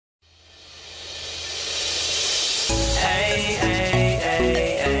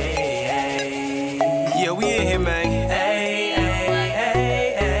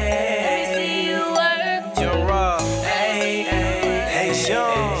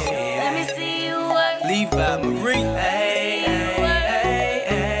about Marie. Hey, hey,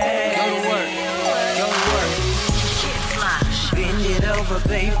 hey, go to work, go to work. Bend it over,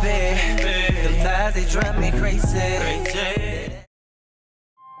 baby. The lies, they drive me crazy.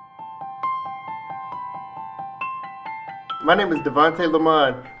 My name is Devonta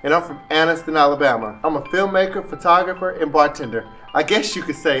Lamont, and I'm from Anniston, Alabama. I'm a filmmaker, photographer, and bartender. I guess you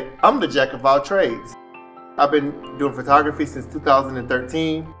could say I'm the jack of all trades. I've been doing photography since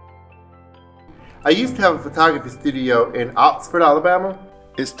 2013. I used to have a photography studio in Oxford, Alabama.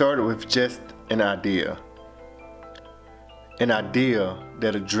 It started with just an idea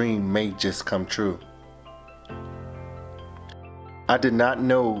that a dream may just come true. I did not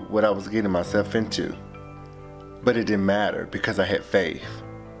know what I was getting myself into. But it didn't matter because I had faith.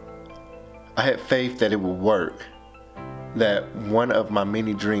 I had faith that it would work, that one of my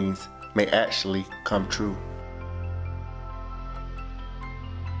many dreams may actually come true.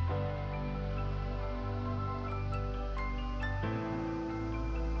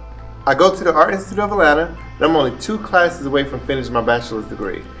 I go to the Art Institute of Atlanta, and I'm only 2 classes away from finishing my bachelor's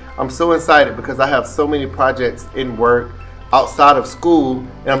degree. I'm so excited because I have so many projects in work outside of school,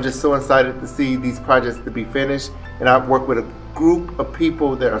 and I'm just so excited to see these projects to be finished. And I work with a group of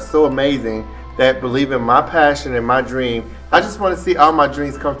people that are so amazing that believe in my passion and my dream. I just want to see all my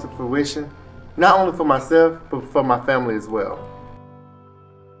dreams come to fruition, not only for myself, but for my family as well.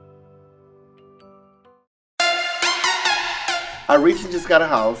 I recently just got a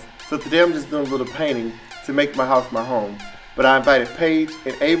house, so today I'm just doing a little painting to make my house my home. But I invited Paige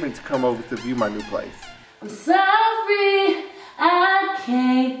and Av'ern to come over to view my new place. I'm sorry, I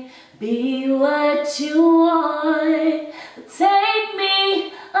can't be what you want. Take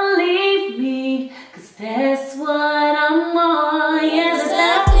me or leave me, 'cause that's what I'm on. Yeah, that's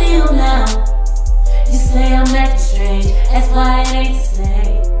how I feel now. You say I'm acting strange, that's why it ain't the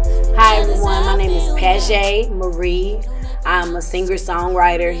same. Hi everyone, my name is Pasjiea Marie. I'm a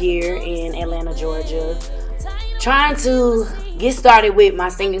singer-songwriter here in Atlanta, Georgia. Trying to get started with my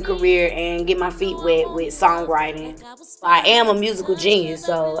singing career and get my feet wet with songwriting. I am a musical genius,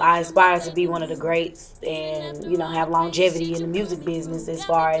 so I aspire to be one of the greats and, you know, have longevity in the music business, as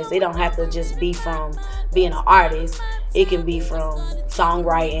far as it don't have to just be from being an artist. It can be from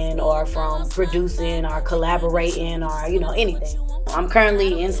songwriting or from producing or collaborating or, you know, anything. I'm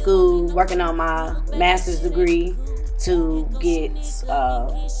currently in school working on my master's degree to get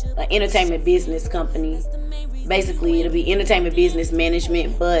an entertainment business company. Basically, it'll be entertainment business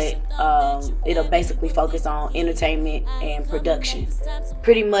management, but it'll basically focus on entertainment and production.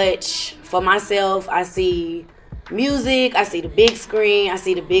 Pretty much for myself, I see music, I see the big screen, I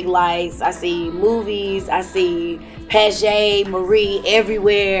see the big lights, I see movies, I see Pasjiea Marie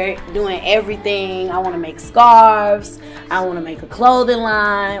everywhere, doing everything. I want to make scarves, I want to make a clothing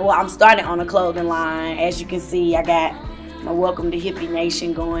line. Well, I'm starting on a clothing line. As you can see, I got my Welcome to Hippie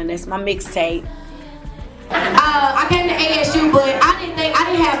Nation going. That's my mixtape. I came to ASU, but I didn't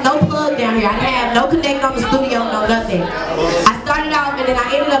have no plug down here. I didn't have no connect on the studio, no nothing. I started off and then I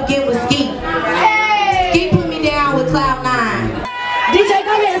ended up getting with Ski. Ski put me down with Cloud9. DJ,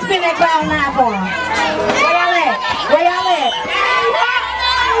 go ahead and spin that Cloud9 for him. Where y'all at? Where y'all at?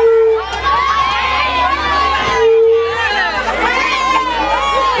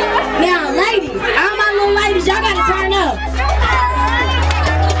 Now, ladies, all my little ladies, y'all gotta turn up.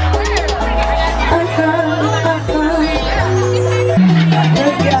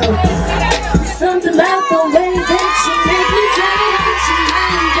 Let's go. Something about the way that she make me dance. She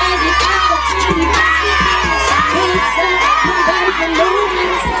does it all to me.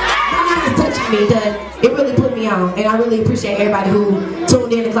 My mind is touching me, because it really put me on, and I really appreciate everybody who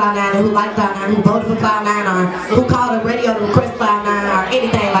tuned in to Cloud9 and who liked Cloud9, who voted for Cloud9, or who called the radio to request Cloud9 or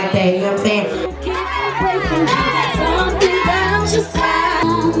anything like that. You know what I'm saying? Something about your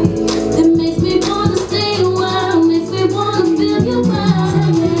smile that makes me wanna stay a while, makes me wanna feel your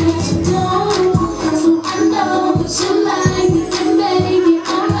mind. So I know what you like, and make it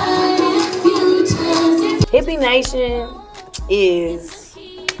alright if you just. Hippie Nation is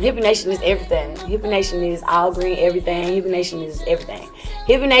everything. Hippie Nation is all green everything. Hippie Nation is everything.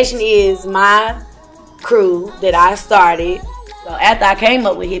 Hippie Nation is my crew that I started. So after I came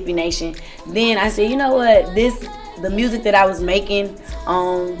up with Hippie Nation, then I said, you know what, the music that I was making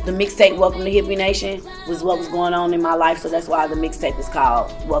on the mixtape Welcome to Hippie Nation was what was going on in my life. So that's why the mixtape is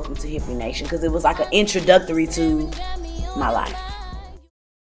called Welcome to Hippie Nation, because it was like an introductory to my life.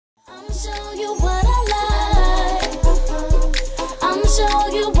 I'ma show you what I like. I'ma show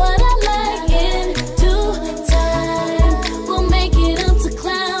you what I like in due time. We'll make it up to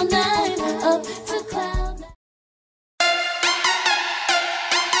Cloud9, up to Cloud9.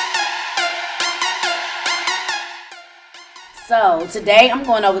 So today I'm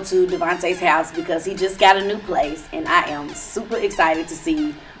going over to Devonta's house because he just got a new place and I am super excited to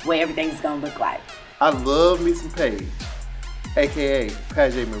see what everything's gonna look like. I love me some Paige, aka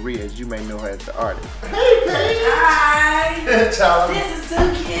Pasjiea Marie, as you may know her as the artist. Hey Paige! Hi! Charlie. This is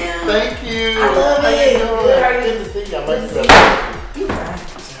too cute. Thank you. I love it. Good to see you. I like that. You fine.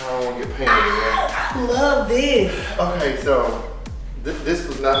 I don't want to get painted. I love this. Okay, so this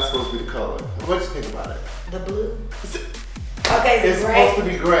was not supposed to be the color. What did you think about it? The blue. Okay, it's supposed to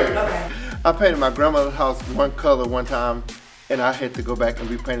be gray. Okay. I painted my grandmother's house one color one time, and I had to go back and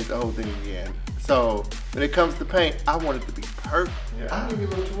repaint the whole thing again. So when it comes to paint, I want it to be perfect. Yeah. I'll give you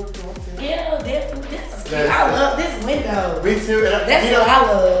a little tour if you want to. Yeah, definitely. This is cute. I love this window. Me too. And that's what I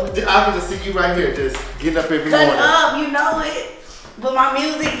love. I can just see you right here, just getting up every morning. Cut up, you know it. But my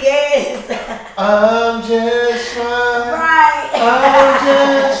music, yes. I'm just trying. Right. I'm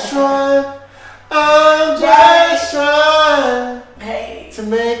just trying. I'm just trying. Hey. To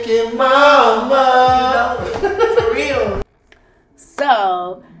make it mama. You know, for real.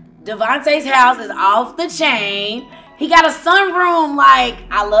 So, Devonta's house is off the chain. He got a sunroom. Like,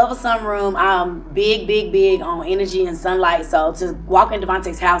 I love a sunroom. I'm big on energy and sunlight. So to walk in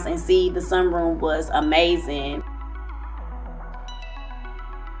Devonta's house and see the sunroom was amazing.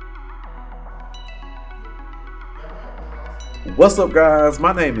 What's up, guys?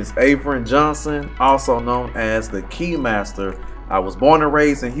 My name is Av'ern Johnson, also known as the Keymaster. I was born and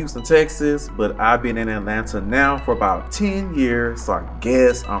raised in Houston, Texas, but I've been in Atlanta now for about 10 years, so I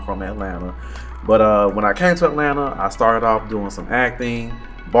guess I'm from Atlanta. But when I came to Atlanta, I started off doing some acting,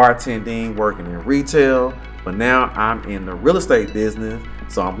 bartending, working in retail, but now I'm in the real estate business,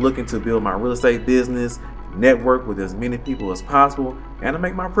 so I'm looking to build my real estate business, network with as many people as possible, and to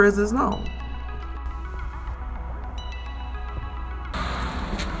make my presence known.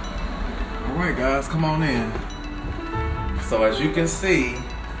 Alright guys, come on in. So as you can see,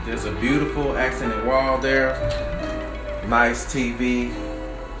 there's a beautiful accented wall there, nice TV,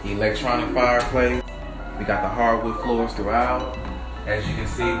 electronic fireplace. We got the hardwood floors throughout. As you can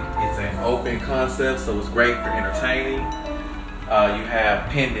see, it's an open concept, so it's great for entertaining. You have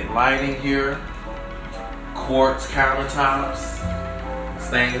pendant lighting here, quartz countertops,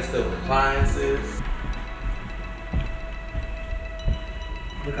 stainless steel appliances.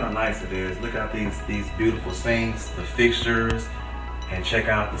 Look how nice it is. Look at these beautiful sinks, the fixtures, and check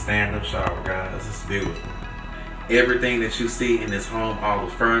out the stand-up shower, guys. It's beautiful. Everything that you see in this home, all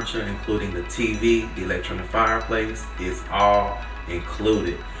the furniture, including the TV, the electronic fireplace, is all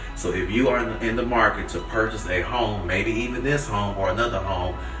included. So if you are in the market to purchase a home, maybe even this home or another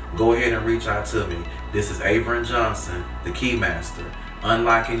home, go ahead and reach out to me. This is Av'ern Johnson, the Keymaster,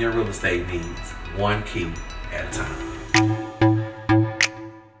 unlocking your real estate needs, one key at a time.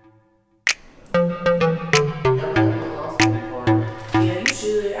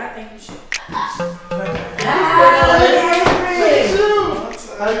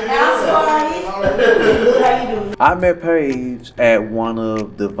 I met Paige at one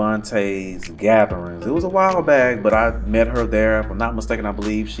of Devonta's gatherings. It was a while back, but I met her there. If I'm not mistaken, I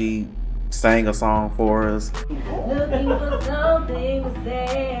believe she sang a song for us. Looking for something to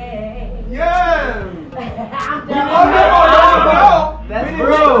say. Yeah! That's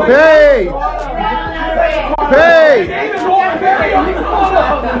bro. Hey! Hey! Hey!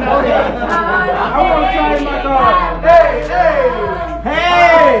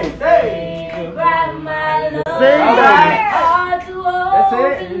 Hey! Sing back. That's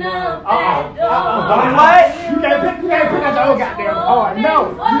it. What? You can't pick out your own goddamn heart. No,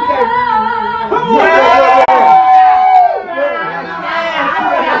 you can't. Come on.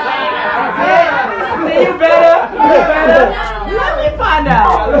 You better. Let me find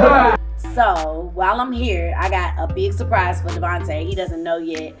out. So while I'm here, I got a big surprise for Devonta. He doesn't know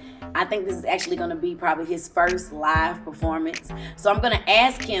yet. I think this is actually going to be probably his first live performance. So I'm going to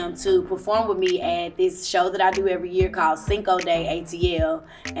ask him to perform with me at this show that I do every year called Cinco Day ATL.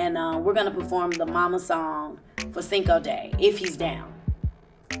 And we're going to perform the mama song for Cinco Day, if he's down.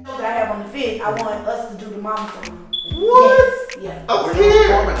 That I have on the 5th, I want us to do the mama song. What? Yes. Yeah. Oh,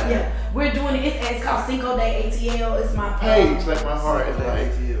 yeah. Yeah. We're doing it. It's called Cinco Day ATL. It's my Paige, like my heart is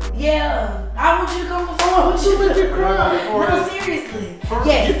like ATL. Yeah. I want you to come perform with you with the girl. No, seriously.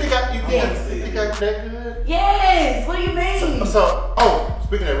 Yes. You think I that good? Yes. What do you mean? So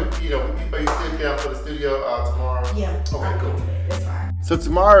speaking of, are you still down for the studio tomorrow? Yeah. Okay, cool. That's fine. So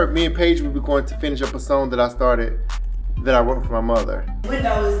tomorrow, me and Paige will be going to finish up a song that I started that I wrote for my mother.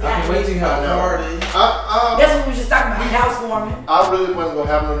 Windows. I can wait to have a party. That's what we were just talking about, housewarming. I really wasn't gonna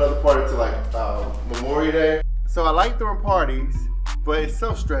have another party till like Memorial Day. So I like throwing parties, but it's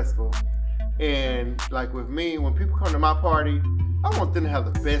so stressful. And like with me, when people come to my party, I want them to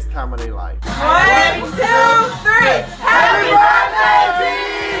have the best time of their life. 1, 2, 3, happy birthday!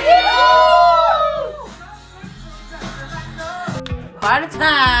 Party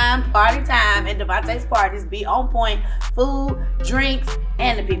time, and Devonta's parties be on point. Food, drinks,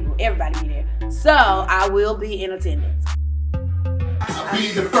 and the people. Everybody be there. So I will be in attendance. I'll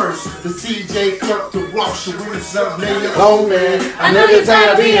be the first, the CJ Kirk to wash the winds up, lay lonely. I know you're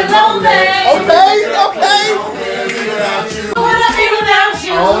tired of being lonely. Okay. What I feel without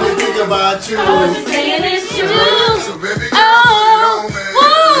you. I only think about you. I was just saying it's true. So baby, Oh,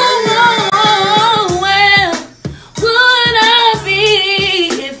 well, would I be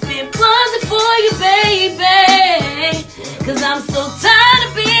if it wasn't for you, baby? 'Cause I'm so tired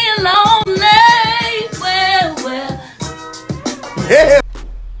of being lonely. Well. yeah.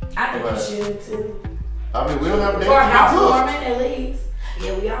 I think we should too. I mean, we don't have a date. For a housewarming at least.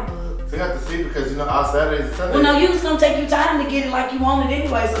 Yeah, we are booked. We have to see because our Saturdays and Sundays. Well, no, you was gonna take your time to get it like you wanted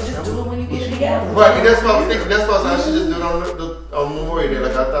anyway, so just do it when you get it together. Well, I mean, that's what I was thinking. That's why I should just do it on Memorial Day,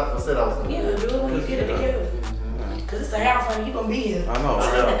 like I thought I said I was gonna. Yeah, do it when you get it together. 'Cause it's a house party, you gonna be here. I know.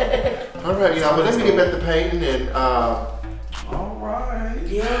 All right, y'all, but let me get back to painting and All right.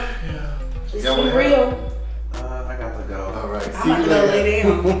 Yeah. It's Y'all be wanna real. I got to go. all right. I'm See you about to go lay later.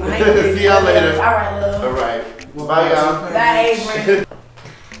 down. See y'all later. All right, love. All right. Bye, y'all. Bye, Av'ern.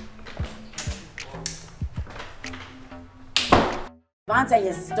 Devonta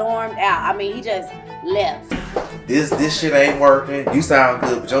has stormed out. I mean, he just left. This shit ain't working. You sound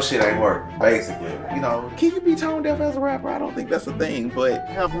good, but your shit ain't working. Basically, you know. Can you be tone deaf as a rapper? I don't think that's a thing, but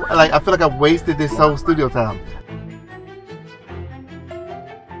I feel like I've wasted this whole studio time.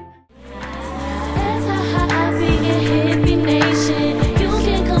 That's how I be in hippie nation. You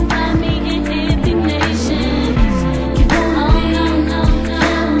can come find me in hippie nation. You wanna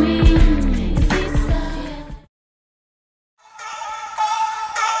be me.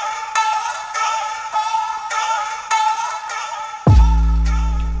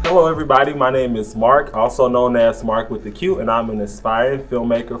 Hello everybody, my name is Marq, also known as Marq with the Q, and I'm an aspiring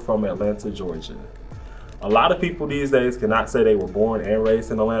filmmaker from Atlanta, Georgia. A lot of people these days cannot say they were born and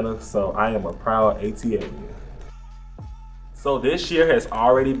raised in Atlanta, so I am a proud ATLian. So this year has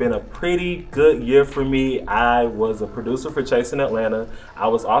already been a pretty good year for me. I was a producer for Chasing Atlanta. I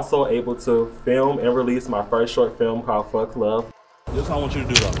was also able to film and release my first short film called Fuck Love. This is what I want you to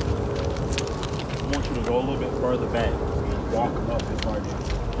do though. I want you to go a little bit further back and walk up this part here.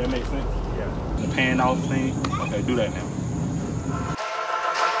 That makes sense? Yeah. The pan out thing. Okay, do that now.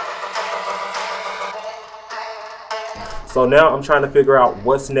 So now I'm trying to figure out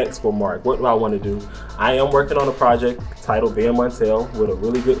what's next for Marq. What do I want to do? I am working on a project titled Ben Montel with a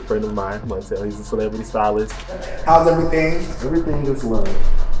really good friend of mine, Montel. He's a celebrity stylist. How's everything? Everything is love.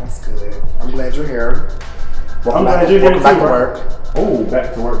 That's good. I'm glad you're here. I'm glad you're here too. Back to work. Oh,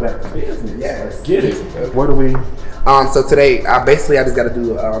 back to work, back to business. Yeah. Let's get it. Where do we? So today, I just got to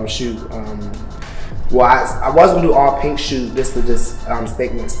do a shoot. Well, I was gonna do all pink shoot. This was just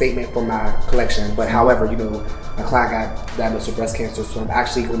statement for my collection. But however, you know, my client got diagnosed with breast cancer, so I'm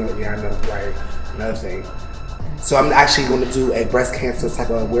actually gonna another thing. So I'm actually gonna do a breast cancer type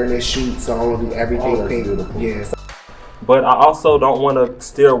of awareness shoot. So I'm gonna do everything pink. Beautiful. Yes. But I also don't want to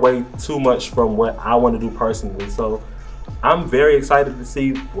steer away too much from what I want to do personally. So I'm very excited to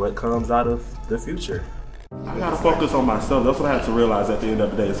see what comes out of the future. I gotta focus on myself. That's what I had to realize at the end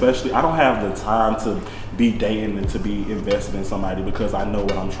of the day. Especially, I don't have the time to be dating and to be invested in somebody because I know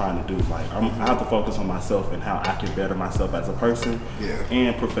what I'm trying to do. Like, I have to focus on myself and how I can better myself as a person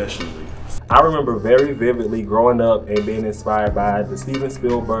and professionally. I remember very vividly growing up and being inspired by the Steven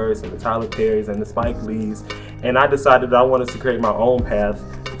Spielbergs and the Tyler Perrys and the Spike Lees, and I decided I wanted to create my own path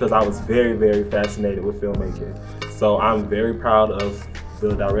because I was very, very fascinated with filmmaking. So I'm very proud of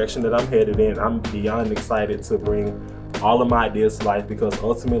the direction that I'm headed in. I'm beyond excited to bring all of my ideas to life because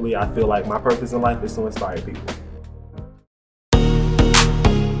ultimately I feel like my purpose in life is to inspire people.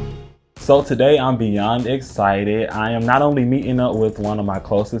 So today I'm beyond excited. I am not only meeting up with one of my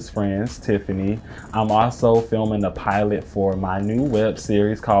closest friends, Tiffany, I'm also filming a pilot for my new web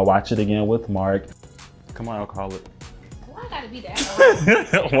series called Watch It Again with Marq. Come on, alcoholic. Why I gotta be the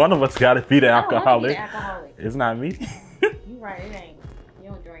alcoholic? One of us gotta be the alcoholic. I don't wanna be the alcoholic. It's not me. You right, it ain't. You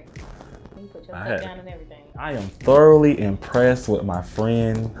don't drink. You put your foot down and everything. I am thoroughly impressed with my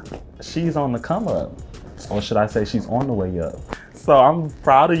friend. She's on the come up. Or should I say she's on the way up. So I'm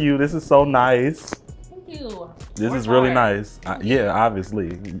proud of you. This is so nice. Thank you. This is really nice. Yeah,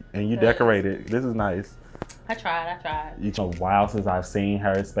 obviously. And you decorated. This is nice. I tried. It's been a while since I've seen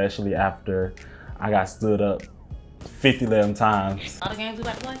her, especially after I got stood up 50 times. All the games we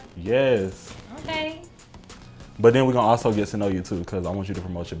about to play? Yes. Okay. But then we're gonna also get to know you too, because I want you to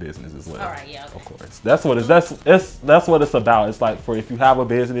promote your business as well. All right, yeah. Okay. Of course. That's what that's what it's about. It's like, for if you have a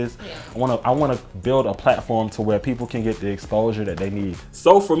business, yeah. I wanna build a platform to where people can get the exposure that they need.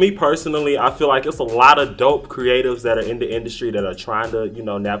 So for me personally, I feel like it's a lot of dope creatives that are in the industry that are trying to, you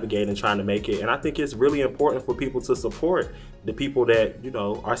know, navigate and trying to make it. And I think it's really important for people to support the people that, you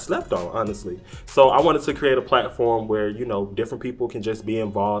know, are slept on, honestly. So I wanted to create a platform where, you know, different people can just be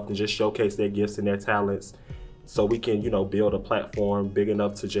involved and just showcase their gifts and their talents. So we can, you know, build a platform big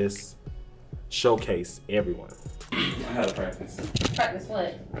enough to just showcase everyone. I had to practice. Practice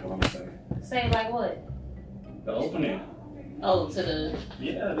what? What I'm gonna say. Say like what? The opening. Oh, to the.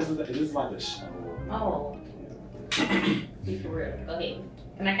 Yeah, this is like a show. Oh. Be for real. Go ahead.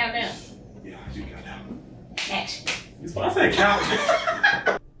 Can I count down? Yeah, you count down. Action. I said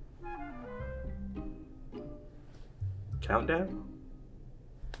count. Countdown?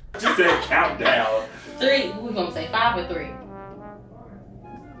 You said countdown. 3. We're gonna say 5 or 3.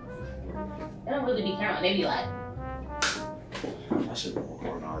 They don't really be counting. They be like. I should be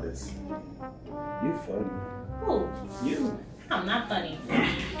recording all this. You funny. Who? You. I'm not funny.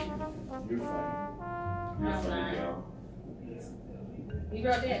 You're funny. You're funny, girl. You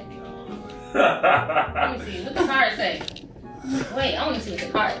wrote that? Let me see. What the card say? Wait, I want to see what the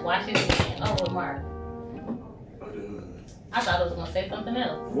card. Watch it again. Oh, with Marq. I thought it was gonna say something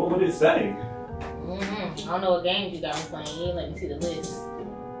else. What would it say? I don't know what games you got me playing. You ain't let me see the list. Yeah,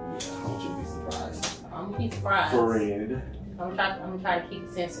 I want you to be surprised. I'm gonna be surprised. Friend. I'm gonna try to keep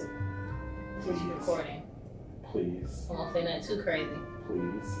it censored since you're recording. Please. I won't say nothing too crazy.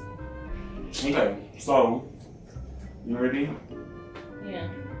 Please. Okay, so you ready? Yeah.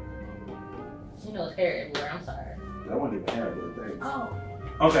 You know it's hair everywhere. I'm sorry. That wasn't even hair, but thanks. Oh.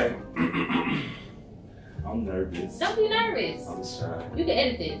 Okay. I'm nervous. Don't be nervous. I'm shy. You can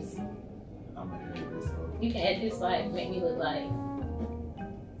edit this. I'm gonna edit this though. You can edit this, like, make me look like.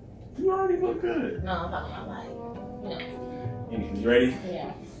 You already look good. No, I'm talking about, like, you know. Anyway, you ready?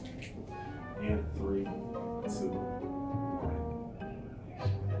 Yeah. In 3, 2,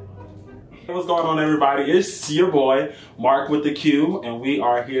 1. What's going on, everybody? It's your boy, Marq with the Q, and we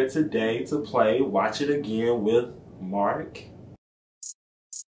are here today to play Watch It Again with Marq.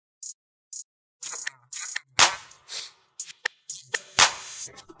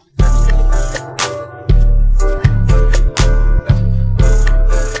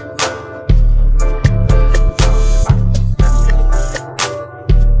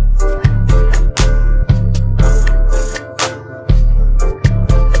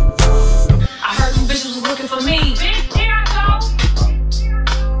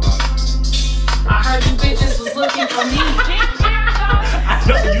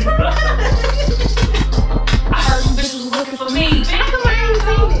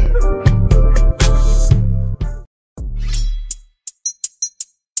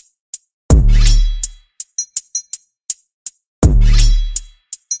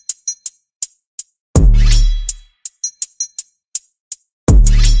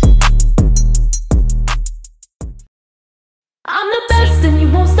 I'm the best and you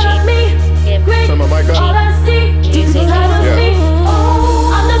won't stop me. Great, Turn my mic up. all I see is me.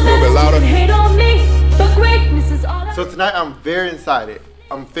 Oh, I'm the best, you can hate on me, but greatness is all I see. So tonight I'm very excited.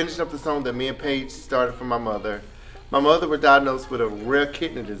 I'm finishing up the song that me and Paige started for my mother. My mother was diagnosed with a rare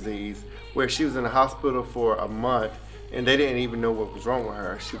kidney disease where she was in the hospital for a month and they didn't even know what was wrong with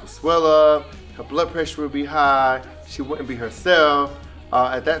her. She would swell up, her blood pressure would be high, she wouldn't be herself.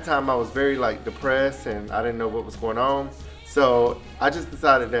 At that time I was very depressed and I didn't know what was going on. So I just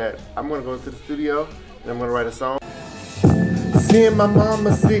decided that I'm gonna go to the studio and I'm gonna write a song. Seeing my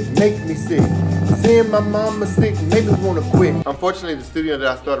mama sick make me sick. Seeing my mama sick make me wanna quit. Unfortunately, the studio that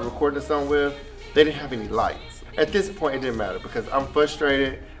I started recording the song with, they didn't have any lights. At this point, it didn't matter because I'm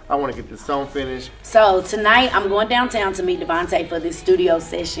frustrated. I wanna get this song finished. So tonight, I'm going downtown to meet Devonta for this studio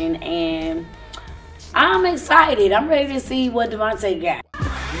session and I'm excited. I'm ready to see what Devonta got.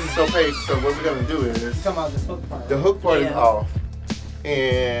 So Paige, so what we're gonna do is, the hook part is off.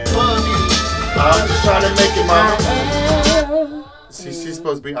 And I'm just trying to make it, mama. She's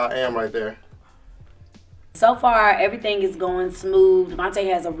supposed to be I am right there. So far, everything is going smooth. Devonta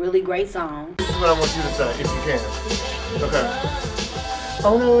has a really great song. This is what I want you to say, if you can. Okay.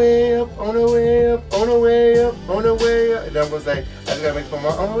 On the way up, on the way up, on the way up, on the way up. And then I'm gonna say, I just gotta make it for my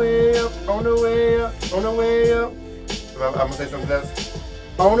on the way up, on the way up, on the way up. I'm gonna say something else.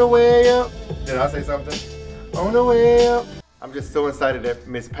 On the way up. Then I'll say something. On the way up. I'm just so excited that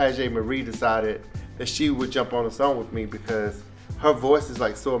Miss Pasjiea Marie decided that she would jump on the song with me because her voice is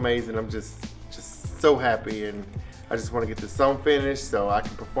so amazing. I'm just so happy and I just want to get this song finished so I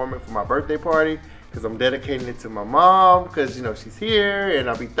can perform it for my birthday party, because I'm dedicating it to my mom, because you know she's here and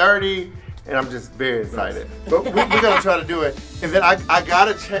I'll be 30, and I'm just very excited. But we're gonna try to do it. And then I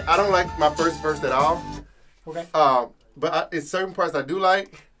gotta check. I don't like my first verse at all. Okay. But it's certain parts I do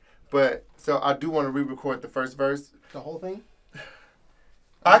like. But so I do want to re-record the first verse. The whole thing.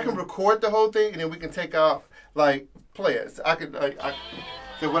 I can record the whole thing, and then we can take out like play it. So I could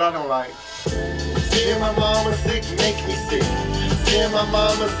so what I don't like. Seeing my mama sick make me sick. Seeing my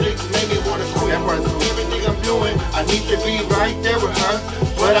mama sick make me wanna quit. That part's cool. Everything I'm doing, I need to be right there with her.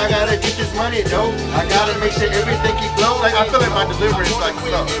 But I gotta get this money though. I gotta make sure everything keep flowing. Like I feel like my delivery is like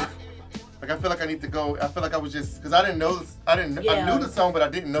something. Like I feel like I need to go. I feel like I was just because I didn't know. I knew the song, but I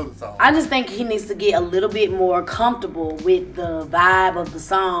didn't know the song. I just think he needs to get a little bit more comfortable with the vibe of the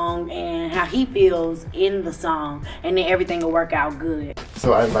song and how he feels in the song, and then everything will work out good.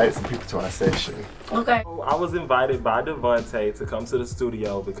 So I invited some people to our session. Okay. I was invited by Devonta to come to the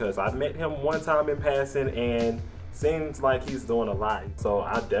studio because I met him one time in passing and seems like he's doing a lot. So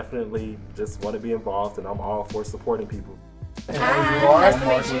I definitely just want to be involved, and I'm all for supporting people. And Hi, you are nice to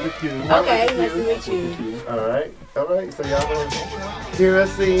Marq meet with the Q. Okay, nice to meet you. All right. So y'all gonna hear us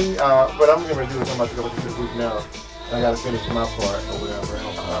sing. What I'm gonna do is I'm about to go to the booth now. I gotta finish my part or whatever.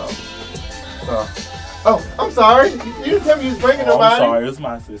 Oh, I'm sorry. You didn't tell me you was breaking nobody. I'm sorry. It's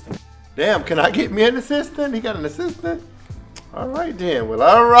my assistant. Damn. Can I get me an assistant? He got an assistant. All right then. Well,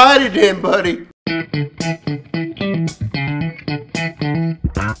 all righty then, buddy.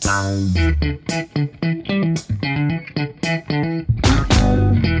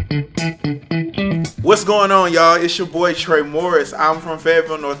 What's going on, y'all? It's your boy Trae Morris. I'm from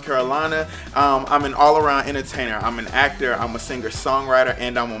Fayetteville, North Carolina. I'm an all-around entertainer. I'm an actor, I'm a singer-songwriter,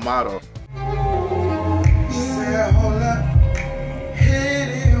 and I'm a model. Hold up, hit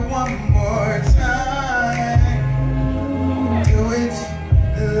it one more time. Do it,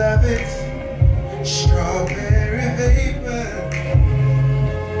 love it, strawberry vapor.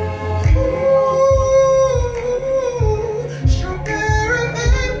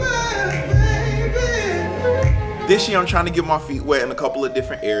 This year I'm trying to get my feet wet in a couple of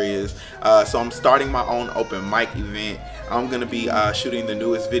different areas. So I'm starting my own open mic event. I'm gonna be shooting the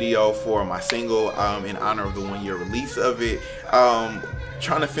newest video for my single in honor of the 1-year release of it.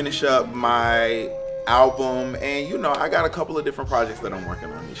 Trying to finish up my album, and you know, I got a couple of different projects that I'm working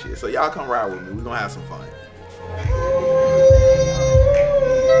on this year. So y'all come ride with me. We're gonna have some fun.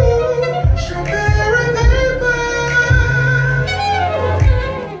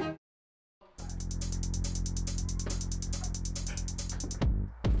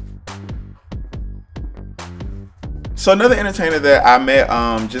 So another entertainer that I met,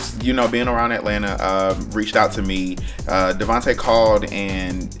 just, you know, being around Atlanta, reached out to me. Devonta called,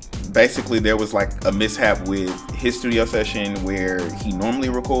 and basically there was like a mishap with his studio session where he normally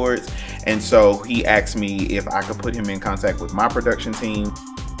records. And so he asked me if I could put him in contact with my production team.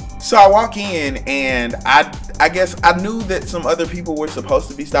 So I walk in, and I guess I knew that some other people were supposed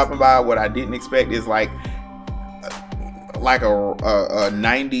to be stopping by. What I didn't expect is like a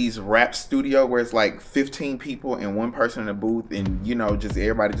 90s rap studio where it's like 15 people and one person in a booth, and you know, just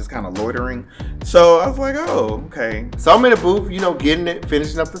everybody just kind of loitering. So I was like, oh, okay. So I'm in a booth, you know, getting it,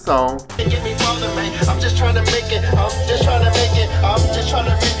 finishing up the song. I'm just trying to make it. I'm just trying to make it. I'm just trying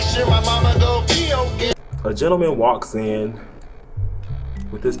to make sure my mama go be okay. A gentleman walks in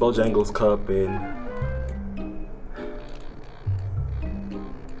with this Bojangles cup, and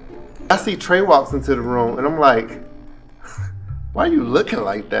I see Trae walks into the room, and I'm like, why are you looking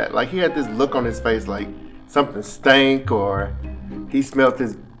like that? Like, he had this look on his face like something stank, or he smelled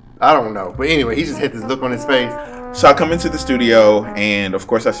his, I don't know. But anyway, he just had this look on his face. So I come into the studio, and of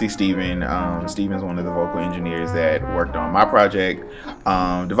course I see Steven. Steven's one of the vocal engineers that worked on my project.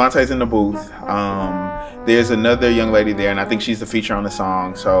 Devonta's in the booth. There's another young lady there, and I think she's the feature on the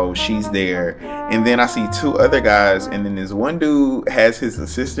song, so she's there. And then I see two other guys, and then this one dude has his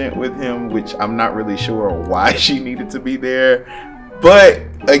assistant with him, which I'm not really sure why she needed to be there. But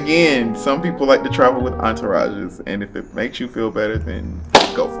again, some people like to travel with entourages, and if it makes you feel better, then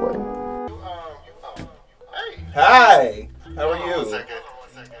go for it. Hi, how are you? One second.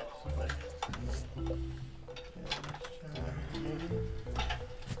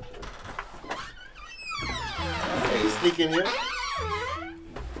 Hey, sneak in here.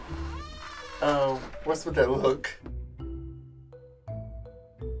 What's with that look?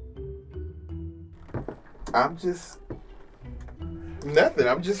 I'm just nothing.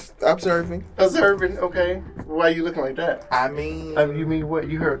 I'm just observing. Observing, okay. Why are you looking like that? I mean, you mean what?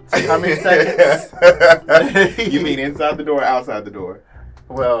 You heard how many seconds? You mean inside the door or outside the door?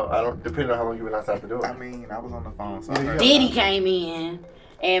 Well, I don't. Depending on how long you've been outside the door. I mean, I was on the phone. So Diddy came in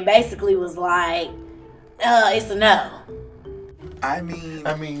and basically was like, it's a no. I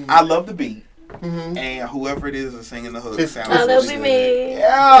mean, I love the beat. And whoever it is singing the hook sounds really good. Me.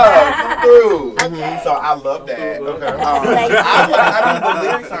 Yeah, come through. So I love that. I mean, the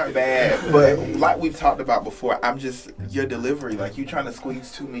lyrics aren't bad, but like we've talked about before, I'm just your delivery. Like you trying to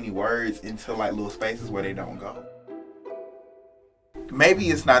squeeze too many words into like little spaces where they don't go. Maybe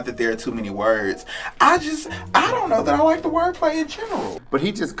it's not that there are too many words. I don't know that I like the wordplay in general. But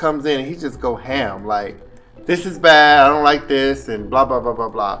he just comes in and he just go ham like, this is bad. I don't like this, and blah blah blah blah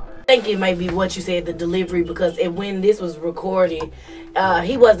blah. I think it might be what you said, the delivery, because when this was recorded,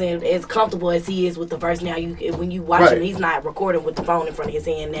 he wasn't as comfortable as he is with the verse now. When you watch him, he's not recording with the phone in front of his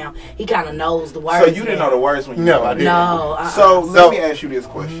hand now. He kind of knows the words. So you didn't know the words when you No, I didn't. No. So let me ask you this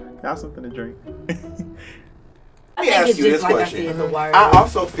question. Got something to drink? Let me ask you this question. I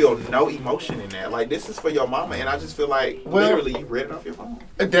also feel no emotion in that. Like, this is for your mama, and I just feel like, literally, you read it off your phone.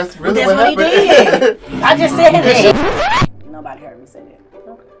 That's really what happened. he did. I just said that. Nobody heard me say that.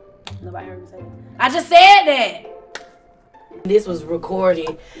 Nobody heard me say that. I just said that. This was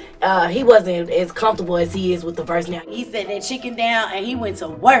recorded. He wasn't as comfortable as he is with the verse now. He set that chicken down and he went to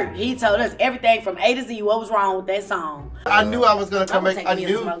work. He told us everything from A to Z what was wrong with that song. I knew I was gonna come back. I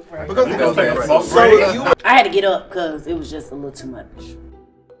knew because it goes back. I had to get up because it was just a little too much.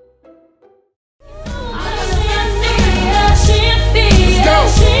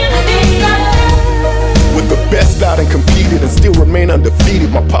 With the best out and competed and still remain undefeated.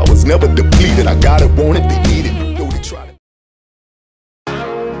 My power's never depleted. I got it, want it, they need it. Know they try to.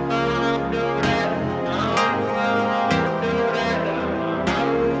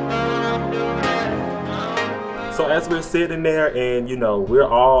 So as we're sitting there and, you know, we're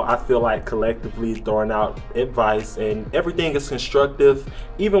all, I feel like, collectively throwing out advice and everything is constructive.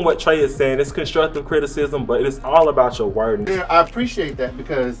 Even what Trae is saying, it's constructive criticism, but it's all about your wording. Yeah, I appreciate that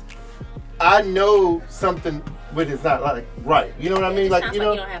because I know something but it's not like right. You know what I mean? Like, you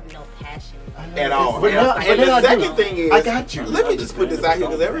know, you don't have no passion at all. But And the second thing is, I got you. Let me just put this out here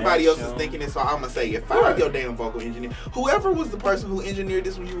because everybody else is thinking this, so I'm gonna say it. Fire your damn vocal engineer. Whoever was the person who engineered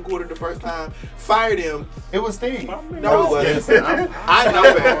this when you recorded the first time, fire them. It was Steve. No, it wasn't. I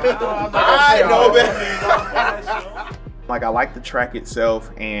know better. I know better. Like, I like the track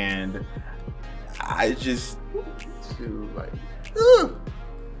itself, and I just like.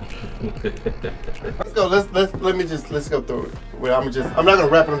 Let's go. Let's go through it. Well, I'm not gonna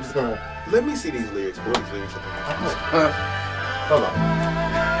rap it. I'm just gonna. Let me see these lyrics. What these lyrics are? Hold on.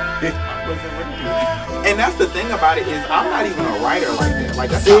 And that's the thing about it is I'm not even a writer like that. Like,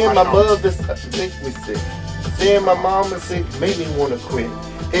 that's seeing my mother make me sick. Seeing my mama sick made me wanna quit.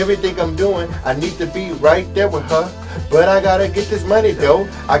 Everything I'm doing, I need to be right there with her. But I gotta get this money though.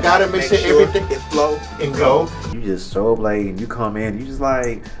 I gotta make sure everything is flow and go. You just so blatant. You come in, you just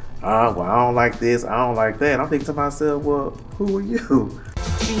like, well, I don't like this, I don't like that. And I'm thinking to myself, well, who are you?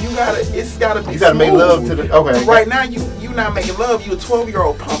 It's gotta be. You gotta make love to the. Okay. Right now, you not making love. You a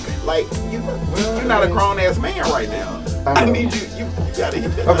 12-year-old pumping. Like you're not a grown ass man right now. I need you. You gotta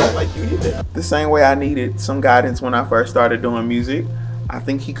hit that. Okay. Like you hit that. The same way I needed some guidance when I first started doing music, I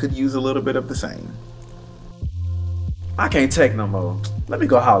think he could use a little bit of the same. I can't take no more. Let me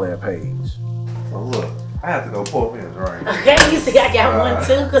go holler at Paige. So look, I have to go pull in, right? Okay, you see, I got one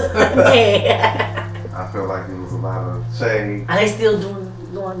too, cause I feel like it was a lot of shade. Are they still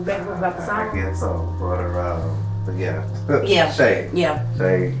going back about the song? I guess so, but yeah. Yeah. Shade. Yeah.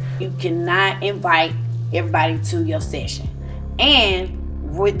 Shade. You cannot invite everybody to your session, and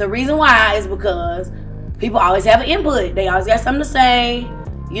the reason why is because people always have an input. They always got something to say.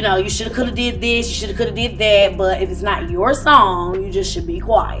 You know, you should have, could have did this, you should have, could have did that, but if it's not your song, you just should be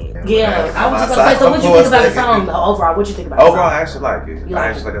quiet. Yeah, I was just gonna say, so what you think about the song overall? What you think about it? Overall, I actually like it.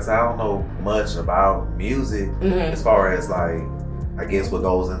 Like I said, I don't know much about music as far as like, I guess what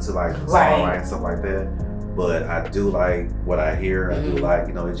goes into like songwriting and stuff like that. But I do like what I hear. I do like,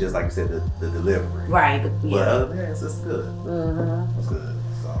 you know, it's just like you said, the delivery. Right. But other than that, it's good. It's good.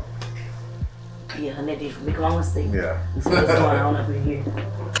 So. Yeah, and that is big long stick. Yeah. That's what's going on up in here.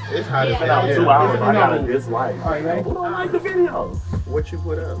 It's hot as hell. 2 hours. I got a dislike. All right, who don't like the video? What you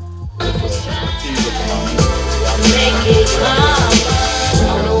put up? Make it come.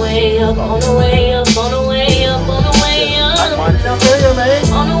 On the way up, on the way up, on the way up, on the way up. On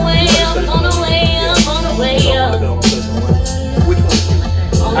the way up, on the way up, on the way up. Which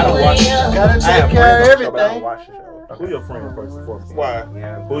one? I don't watch it. Gotta take care of everything. Who your friend first and foremost? Why?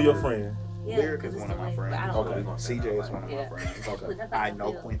 Who your friend? Lyric is one of my friends. Okay. CJ is one of my friends. Okay. I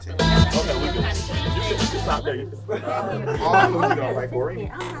know Quentin. Okay, we can. You can stop there. You can stop. You don't like Borini?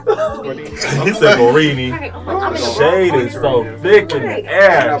 He said Borini. Shade is so thick in the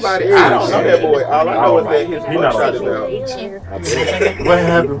air. I don't know that boy. All I know is that his He not shot on is out. What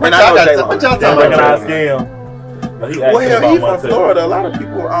happened? What y'all talking Recognize him. Well, he from Florida. A lot of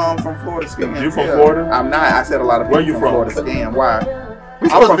people from Florida scam. You from Florida? I'm not. I said a lot of people Where you from? Florida scam. Why?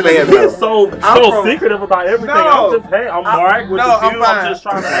 I'm from Fayetteville. He's so secretive about everything. No, I'm Marq with the Q. I'm just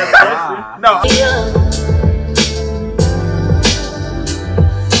trying to ask questions. No.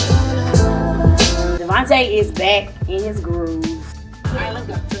 Devonta is back in his groove. All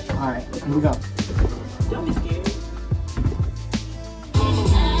right, here we go. Don't be scared.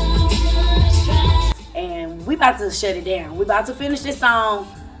 And we about to shut it down. We about to finish this song.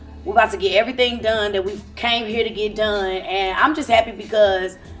 We about to get everything done that we came here to get done. And I'm just happy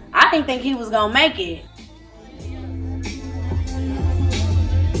because I didn't think he was gonna make it.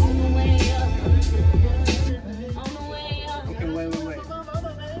 Okay, wait.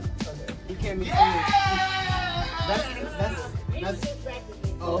 You can't be singing. That's.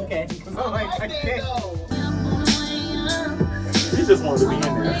 Oh, okay. I'm like, I can't. He just wanted to be in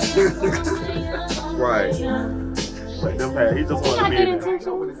there. Right. Like them hat. He just wanted to be in there.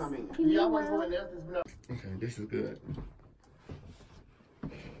 Okay, this is good.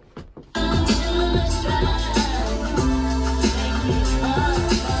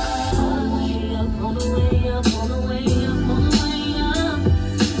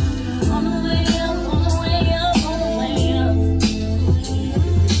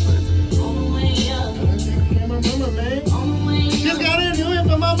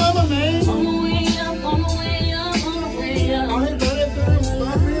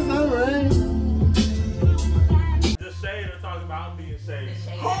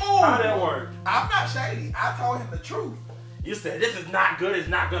 How that work? I'm not shady. I told him the truth. You said this is not good. It's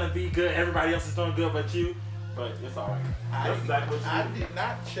not gonna be good. Everybody else is doing good, but you. But it's all right. That's exactly what you I did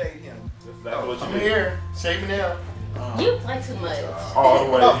not shade him. That's exactly what you I'm did. here. Shake me now. You play too much. All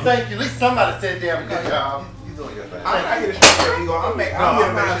the way. Oh, thank you. At least somebody said damn good job. You doing your thing. I hear the stroke ego. I'm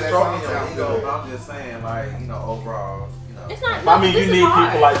not stroking your ego. I'm just saying, like, you know, overall, you know. It's not. I mean, you need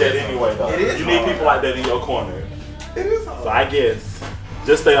people like that anyway, though. It is You need hard. people like that in your corner. It is hard. So I guess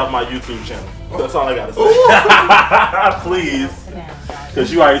just stay off my YouTube channel. That's all I gotta say. Please.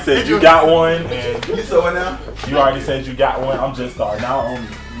 Because you already said you got one, and You saw it now? you already said you got one. I'm just starting out on.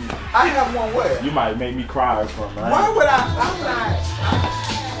 I have one where? You might make me cry from that. Why would I?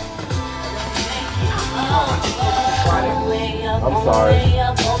 I'm sorry.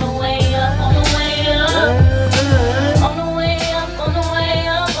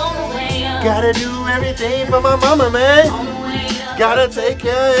 Gotta do everything for my mama, man. Gotta take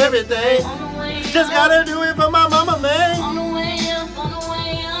care of everything. Just gotta do it for my mama, man.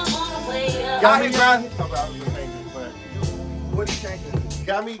 Got me grinding. What are you changing?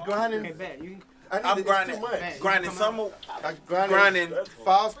 Got me grinding. I'm grinding. Grinding summer. Grinding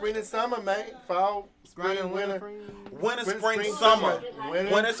fall, spring, and summer, man. Fall, spring, and winter. Winter, spring, summer.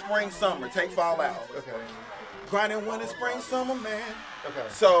 Winter, spring, summer. Take fall out. Okay. Grinding winter, spring, summer, man. Okay.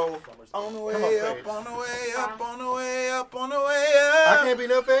 So on the way up, on the way up, on the way up, on the way up. I can't be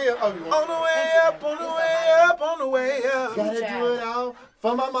no failure. Oh, you on the way up, on the way up, on the way up. Gotta do it all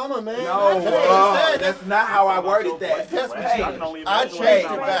for my mama, man. No, that's not how I worded that. That's what Hey, I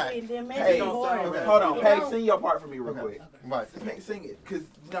changed it back. Hey, hold on. Paige, sing your part for me real quick. Right. Sing it, cause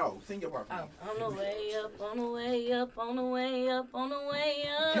sing your part for me. On the way up, on the way up, on the way up, on the way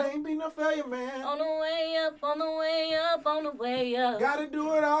up. Can't be no failure, man. On the way up, on the way up, on the way up. Gotta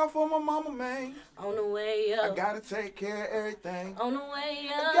do it all for my mama, man. On the way up. I gotta take care of everything. On the way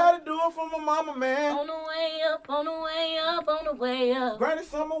I up. gotta do it for my mama, man. On the way up, on the way up, on the way up. Grinding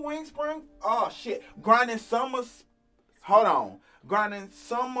summer, wing, spring. Oh shit. Grinding summer. Hold on. Grinding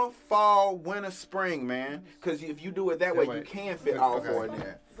summer, fall, winter, spring, man. Cause if you do it that way, you can fit all four in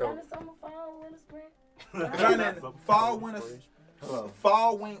there. Grinding summer, fall, winter, spring. Grinding fall, winter,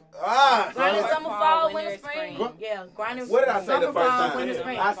 fall, winter. Grinding summer, fall, winter, spring. Yeah, grinding. What did I say the summer, first fall, time? winter,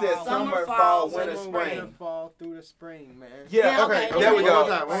 spring. I said summer, fall, winter, spring. Fall through the spring, man. Yeah, okay, there we go.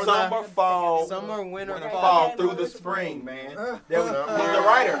 One more Summer, fall, Summer, winter, fall through the spring, man. That was the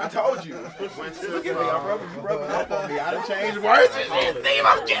writer. I told you. Look at me, I'm rubbing up on me. I done changed words. Steve,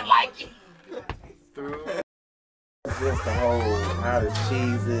 I'm getting like you. Just the whole how the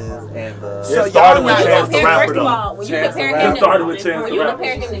cheeses and the. It started with Chance the Rapper, First of all, though. when you compare him, It started with Chance when the you Rapper.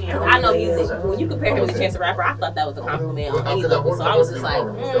 compare him to, I know music. When you compare him to Chance the Rapper, I thought that was a compliment on any level. So I was just like,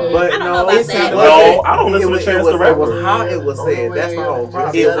 But I don't know about that. No, I don't listen to Chance the It Rapper. was how it was said. That's the whole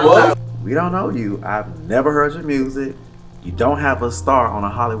problem. It was. we don't know you. I've never heard your music. You don't have a star on a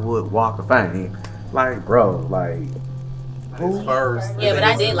Hollywood Walk of Fame. Like, bro, like, who first? Yeah, but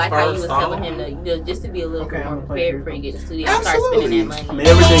I did like how you was telling him to just to be a little more prepared before you get to the studio and start spending that money. I mean,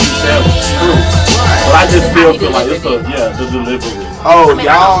 everything you said was true. But I just still feel like it's the delivery. Oh,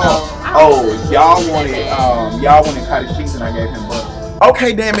 y'all wanted cottage cheese and I gave him butter.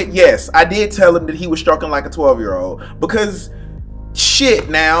 Okay, damn it, yes. I did tell him that he was stroking like a 12-year-old. Because, shit,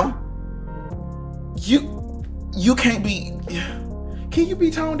 now, you can't be... Can you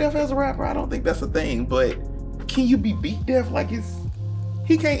be tone deaf as a rapper? I don't think that's a thing, but can you be beat deaf? Like, he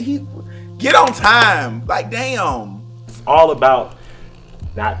get on time. Like, damn. It's all about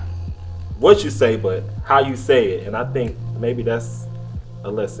not what you say, but how you say it. And I think maybe that's a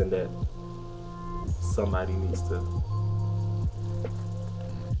lesson that somebody needs to.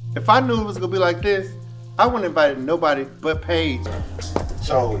 If I knew it was gonna be like this, I wouldn't invite nobody but Paige.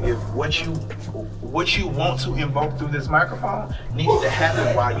 So if what you want to invoke through this microphone needs to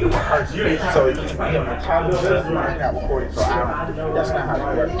happen while you rehearse. So it can be a photographer, I'm not recording, so that's not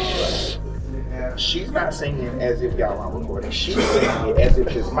how it works. She's not singing as if y'all aren't recording. She's singing it as if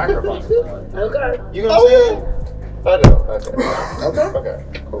this microphone is recording. Okay. You know what I'm saying? I know. Okay,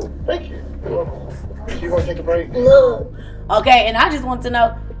 cool. Thank you. You're welcome. You want to take a break? No. Okay, and I just want to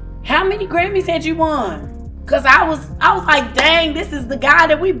know, how many Grammys had you won? Cause I was like, dang, this is the guy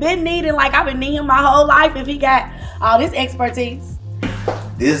that we've been needing. Like, I've been needing him my whole life if he got all this expertise.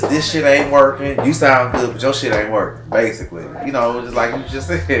 This shit ain't working. You sound good, but your shit ain't working. Basically, you know, just like you just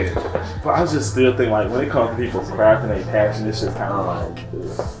said. But I just still think, like, when it comes to people's craft and their passion, it's just kind of like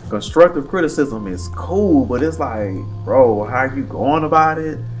constructive criticism is cool, but it's like, bro, how you going about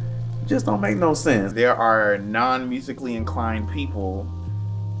it? Just don't make no sense. There are non-musically inclined people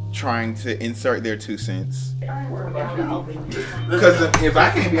trying to insert their 2 cents. Because if I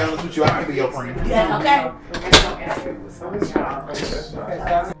can't be honest with you, I can be your friend. Yeah, okay.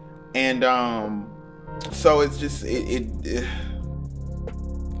 And so it's just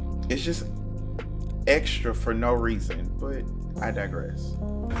it's just extra for no reason. But I digress.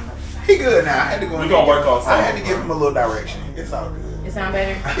 He good now. I had to go. We gonna work on something. I had to give him a little direction. It's all good. It sound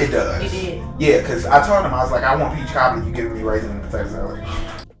better? It does. It did. Yeah, because I told him, I was like, I want peach cobbler. You giving me raisin and potato salad.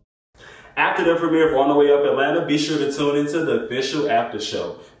 After the premiere for On the Way Up Atlanta, be sure to tune into the official after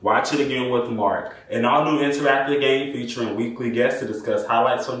show. Watch it again with Marq, an all-new interactive game featuring weekly guests to discuss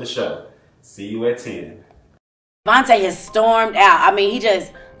highlights from the show. See you at 10. Devonta has stormed out. I mean, he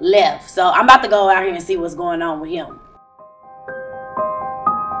just left. So I'm about to go out here and see what's going on with him.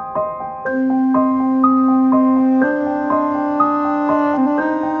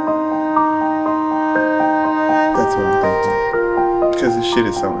 That's what I'm thinking. Because this shit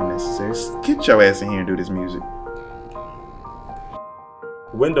is so unnecessary. Get your ass in here and do this music.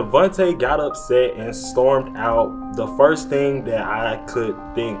 When Devonta got upset and stormed out, the first thing that I could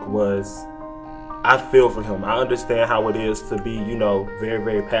think was, I feel for him. I understand how it is to be, you know, very,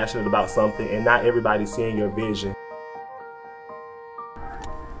 very passionate about something and not everybody's seeing your vision.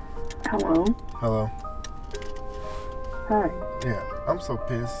 Hello. Hello. Hi. Yeah, I'm so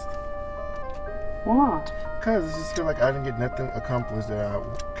pissed. Why? Because I just feel like I didn't get nothing accomplished that I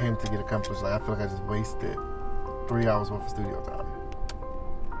came to get accomplished. Like, I feel like I just wasted 3 hours worth of studio time.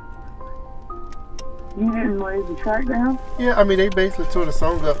 You didn't lay the track down? Yeah, I mean, they basically tore the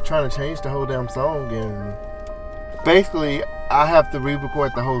song up trying to change the whole damn song, and basically, I have to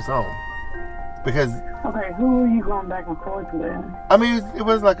re-record the whole song. Because... Okay, who are you going back and forth with? I mean, it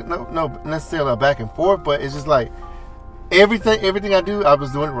was like, no necessarily a back and forth, but it's just like, everything I do, I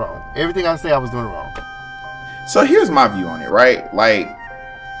was doing it wrong. Everything I say, I was doing it wrong. So here's my view on it, right? Like,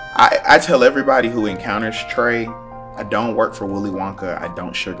 I tell everybody who encounters Trae, I don't work for Willy Wonka. I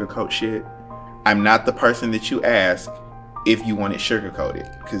don't sugarcoat shit. I'm not the person that you ask if you want it sugarcoated,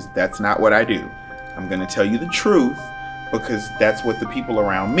 because that's not what I do. I'm going to tell you the truth because that's what the people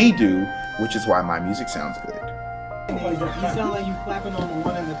around me do, which is why my music sounds good. You sound like you clapping on the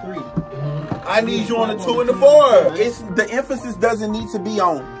 1 and the 3. I need you on the 2 and the 4. It's the emphasis doesn't need to be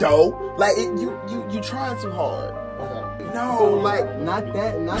on dough. Like you trying too hard. No, So, like not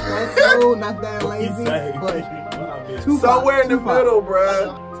that slow, not that lazy, but somewhere in the middle,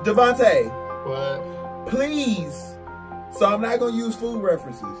 bruh. Devonta, what? Please. So I'm not gonna use food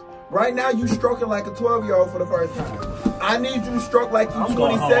references. Right now you stroking like a 12-year-old for the first time. I need you to stroke like you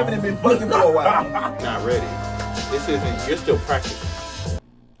 27 and been fucking for a while. Not ready. This isn't. You're still practicing.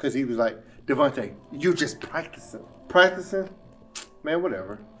 Cause he was like, Devonta, you just practicing. Practicing? Man,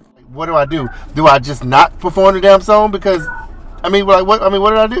 whatever. What do I do? Do I just not perform the damn song? Because I mean, like, what? I mean, what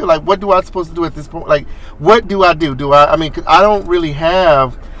did I do? Like, what do I supposed to do at this point? Like, what do I do? I mean, 'cause I don't really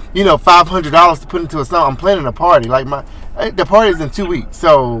have you know, $500 to put into a song. I'm planning a party. Like the party is in 2 weeks.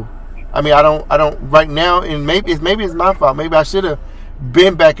 So, I mean, I don't right now. And maybe it's my fault. Maybe I should have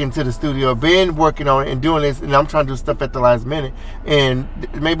been back into the studio, been working on it and doing this, and I'm trying to do stuff at the last minute. And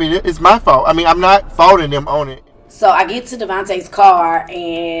maybe it's my fault. I mean, I'm not faulting them on it. So I get to Devonta's car,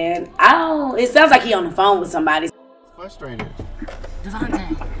 and it sounds like he on the phone with somebody. Frustrated.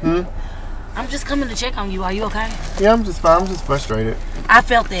 Devonta. I'm just coming to check on you. Are you okay? Yeah, I'm just fine. I'm just frustrated. I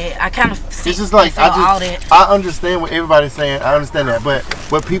felt that. I kind of it's just like all that. I understand what everybody's saying. I understand that, but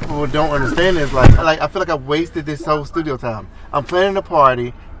what people don't understand is like I feel like I've wasted this whole studio time. I'm planning a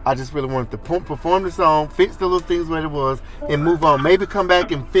party. I just really wanted to perform the song, fix the little things where it was, and move on. Maybe come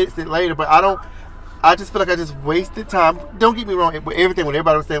back and fix it later, but I just feel like I just wasted time. Don't get me wrong, everything what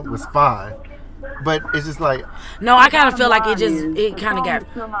everybody was saying was fine. But it's just like no, I kind of feel like it kind of got.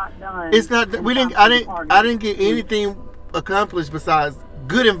 It's not. I didn't get anything accomplished besides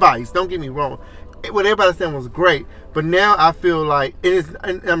good advice. Don't get me wrong. What everybody saying was great, but now I feel like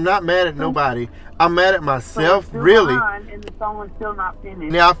and I'm not mad at nobody. I'm mad at myself, really. And the song is still not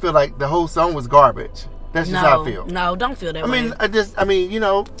finished. Now I feel like the whole song was garbage. That's just how I feel. No, don't feel that way. I mean, you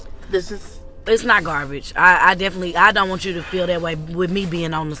know, this is. It's not garbage. I definitely don't want you to feel that way with me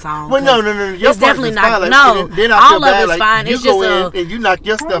being on the song. Well, no. It's definitely not. Like, no, then all of it's fine. It's just and you knock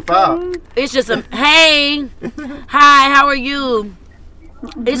your stuff out. It's just a hey, hi, how are you?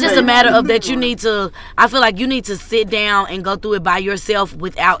 It's just a matter of that you need to. I feel like you need to sit down and go through it by yourself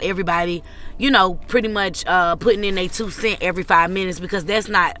without everybody, you know, pretty much putting in their 2 cents every 5 minutes, because that's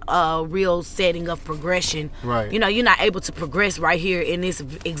not a real setting of progression. Right. You know, you're not able to progress right here in this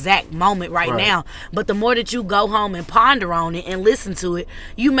exact moment right now. But the more that you go home and ponder on it and listen to it,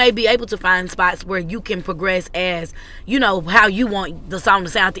 you may be able to find spots where you can progress as, you know, how you want the song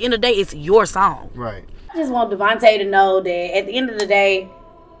to sound. At the end of the day, it's your song. Right. I just want Devonta to know that at the end of the day,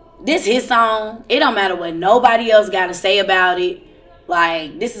 this his song. It don't matter what nobody else got to say about it.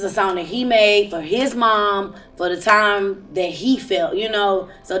 Like, this is a song that he made for his mom, for the time that he felt, you know.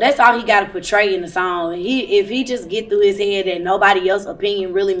 So that's all he got to portray in the song. If he just get through his head that nobody else's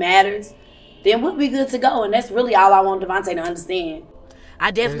opinion really matters, then we'll be good to go. And that's really all I want Devonta to understand.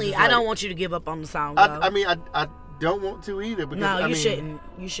 I don't want you to give up on the song, though. I don't want to either. Because, no, you shouldn't.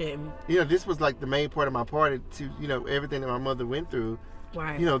 You shouldn't. You know, this was like the main part of my party to, you know, everything that my mother went through.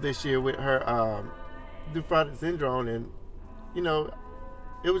 Right. You know, this year with her nephrotic syndrome, and you know,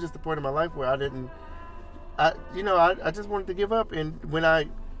 it was just a point in my life where I just wanted to give up. And when I,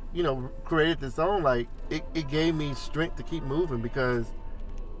 you know, created this song, like it gave me strength to keep moving, because,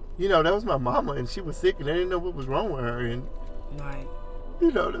 you know, that was my mama and she was sick and they didn't know what was wrong with her, and right.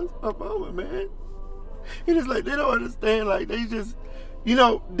 You know, that's my mama, man. And it's like they don't understand. Like they just, you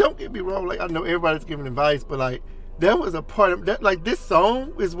know, don't get me wrong. Like I know everybody's giving advice, but like. That was a part of that. Like this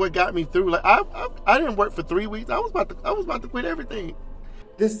song is what got me through. Like I didn't work for 3 weeks. I was about to quit everything.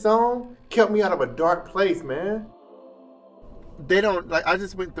 This song kept me out of a dark place, man. They don't like. I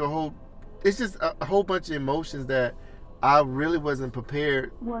just went through it's just a whole bunch of emotions that I really wasn't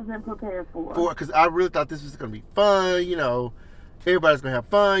prepared. for. Because I really thought this was gonna be fun. You know, everybody's gonna have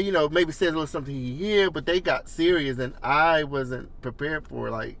fun. You know, maybe say a little something here, but they got serious, and I wasn't prepared for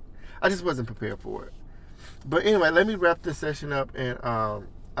it. Like I just wasn't prepared for it. But anyway, let me wrap this session up, and I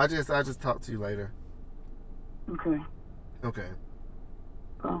just talk to you later. Okay. Okay.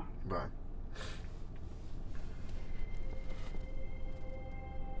 Oh. Bye.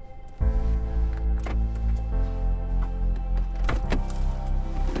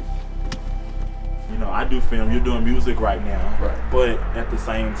 You know, I do film. You're doing music right now, but at the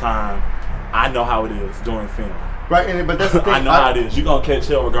same time, I know how it is doing film. Right, but that's the thing. I know how it is. You're going to catch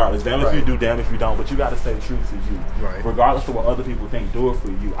hell regardless. Damn if you do, damn if you don't. But you got to stay true to you. Right. Regardless of what other people think, do it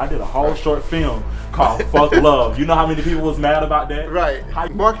for you. I did a whole short film called Fuck Love. You know how many people was mad about that? Right.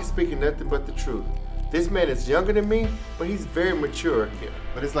 Marq is speaking nothing but the truth. This man is younger than me, but he's very mature here.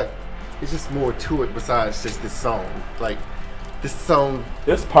 But it's like, it's just more to it besides just this song. Like, this song.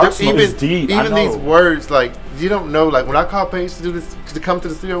 This personal is deep. Even these words, like, you don't know. Like, when I called Paige to do this, to come to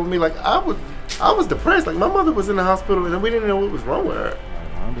the studio with me, like, I was depressed. Like my mother was in the hospital and we didn't know what was wrong with her.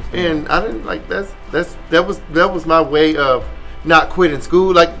 And I didn't like that was my way of not quitting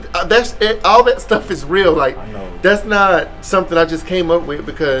school. Like that's it, all that stuff is real. Like that's not something I just came up with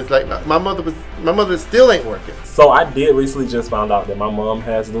because like my mother still ain't working. So I did recently just found out that my mom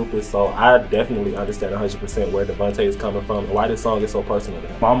has lupus, so I definitely understand 100% where Devonta is coming from and why this song is so personal to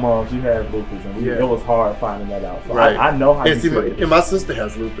him. My mom, she has lupus, and it was hard finding that out. So I know how you feel. And my sister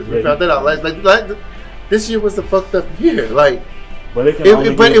has lupus. We found that out like this year was a fucked up year. Like, but it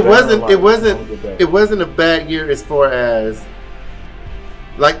wasn't a bad year as far as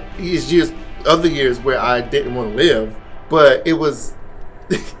like other years where I didn't want to live, but it was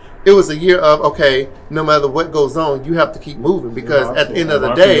it was a year of, okay, no matter what goes on, you have to keep moving, because at the end of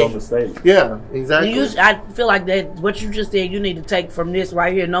the day, yeah, exactly. I feel like that what you just said, you need to take from this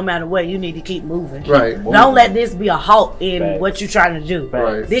right here, no matter what, you need to keep moving. Right. Don't let this be a halt in what you're trying to do.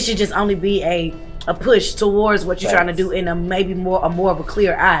 Right. This should just only be a push towards what you're trying to do in a maybe more of a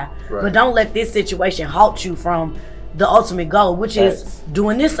clear eye. Right. But don't let this situation halt you from the ultimate goal, which is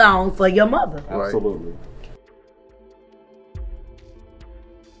doing this song for your mother. Absolutely.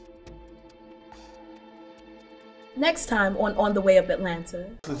 Next time on The Way Up Atlanta.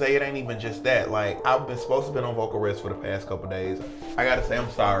 It ain't even just that. Like, I've been supposed to be on vocal rest for the past couple days. I gotta say I'm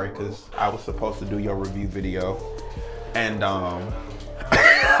sorry, because I was supposed to do your review video. And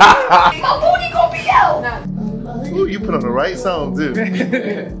Ooh, you put on the right song too.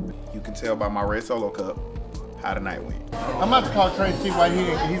 You can tell by my red solo cup how the night went. I'm about to call Trae, see why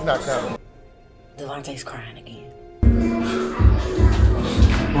he's not coming. Devonta's crying again.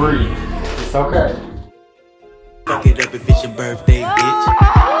 Breathe. It's okay. Fuck it up if it's your birthday, bitch.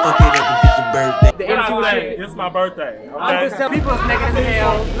 Fuck it up if it's your birthday. What I say, it's my birthday. Okay? I'm just telling people it's negative as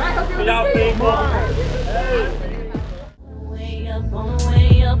hell. Y'all think more? On the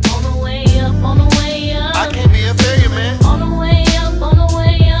way up, on the way up, on the way up. I can't be a failure, man. On the way up, on the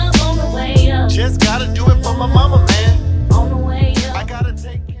way up, on the way up. Just gotta do it for my mama, man. On the way up. I gotta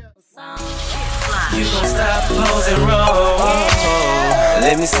take care. You gon' stop, pose and roll.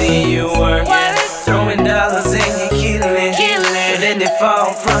 Let me see you work. Throwing dollars and you killing. And then they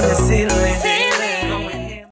fall from the ceiling.